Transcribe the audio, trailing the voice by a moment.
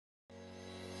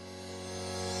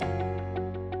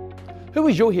Who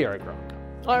was your hero growing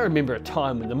up? I remember a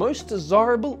time when the most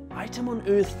desirable item on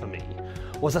earth for me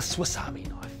was a Swiss Army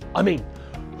knife. I mean,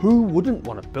 who wouldn't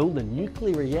want to build a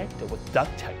nuclear reactor with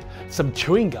duct tape, some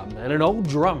chewing gum and an old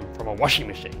drum from a washing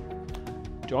machine?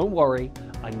 Don't worry,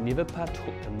 I never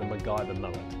partook in the MacGyver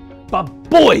millet, but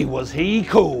boy was he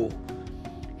cool!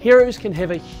 Heroes can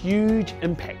have a huge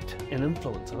impact and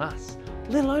influence on us,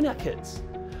 let alone our kids.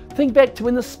 Think back to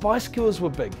when the Spice Girls were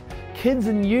big. Kids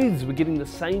and youths were getting the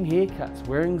same haircuts,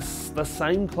 wearing the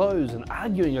same clothes and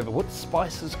arguing over what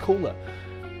spice is cooler.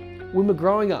 When we're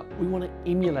growing up, we want to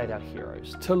emulate our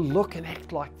heroes, to look and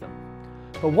act like them.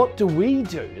 But what do we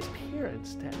do as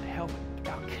parents to help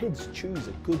our kids choose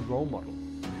a good role model?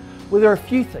 Well, there are a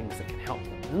few things that can help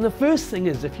them. And the first thing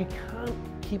is, if you can't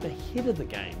keep ahead of the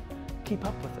game, keep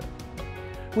up with it.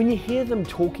 When you hear them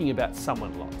talking about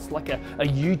someone lots, like a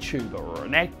YouTuber or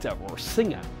an actor or a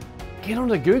singer, get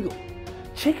onto Google,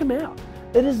 check them out.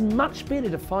 It is much better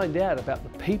to find out about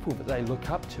the people that they look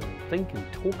up to and think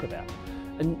and talk about,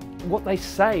 and what they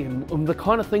say and the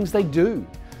kind of things they do.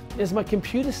 As my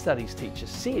computer studies teacher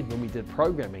said when we did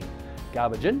programming,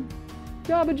 garbage in,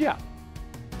 garbage out.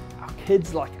 Our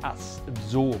kids, like us,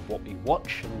 absorb what we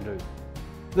watch and do.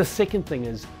 The second thing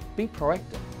is, be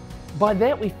proactive. By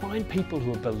that we find people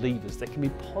who are believers that can be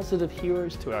positive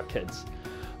heroes to our kids.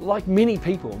 Like many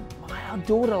people, our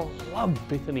daughter loved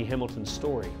Bethany Hamilton's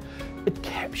story. It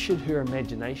captured her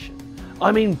imagination.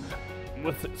 I mean,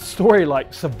 with a story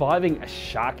like surviving a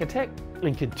shark attack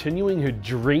and continuing her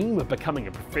dream of becoming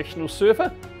a professional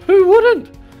surfer, who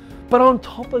wouldn't? But on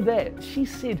top of that, she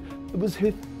said it was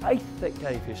her faith that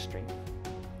gave her strength.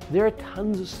 There are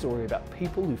tons of stories about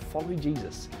people who follow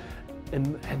Jesus and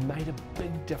made a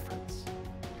big difference.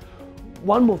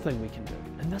 One more thing we can do,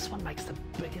 and this one makes the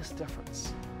biggest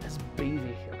difference, is be the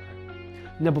hero.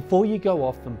 Now before you go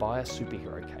off and buy a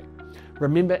superhero cape,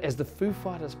 remember, as the Foo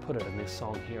Fighters put it in their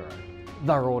song Hero,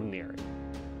 they're ordinary.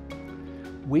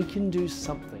 We can do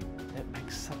something that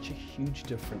makes such a huge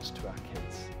difference to our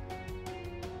kids.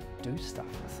 Do stuff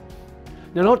with them.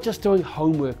 Now, not just doing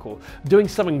homework or doing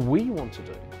something we want to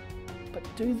do, but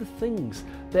do the things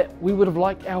that we would have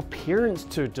liked our parents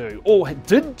to do or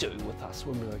did do with us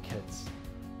when we were kids.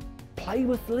 Play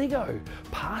with Lego,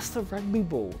 pass the rugby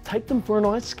ball, take them for an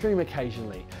ice cream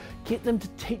occasionally, get them to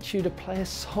teach you to play a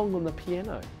song on the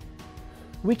piano.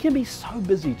 We can be so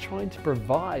busy trying to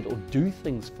provide or do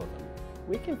things for them,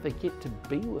 we can forget to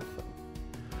be with them.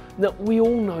 Now, we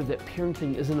all know that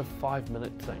parenting isn't a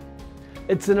 5-minute thing.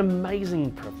 It's an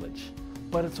amazing privilege,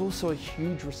 but it's also a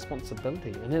huge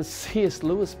responsibility. And as C.S.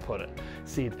 Lewis put it,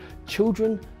 said,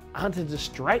 children aren't a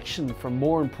distraction from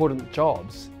more important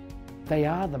jobs. They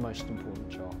are the most important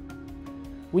job.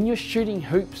 When you're shooting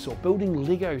hoops or building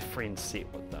Lego friend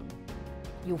set with them,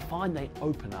 you'll find they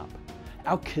open up.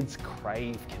 Our kids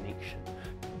crave connection.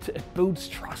 It builds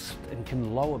trust and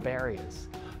can lower barriers.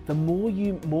 The more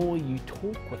you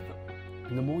talk with them,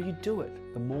 and the more you do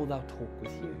it, the more they'll talk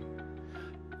with you.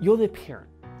 You're their parent,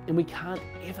 and we can't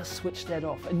ever switch that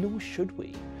off, and nor should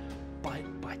we.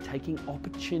 By taking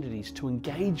opportunities to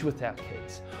engage with our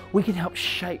kids, we can help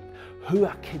shape who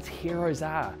our kids' heroes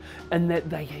are, and that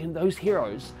those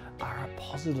heroes are a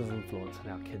positive influence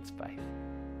in our kids' faith.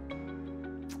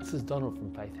 This is Donald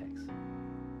from Faith Hacks.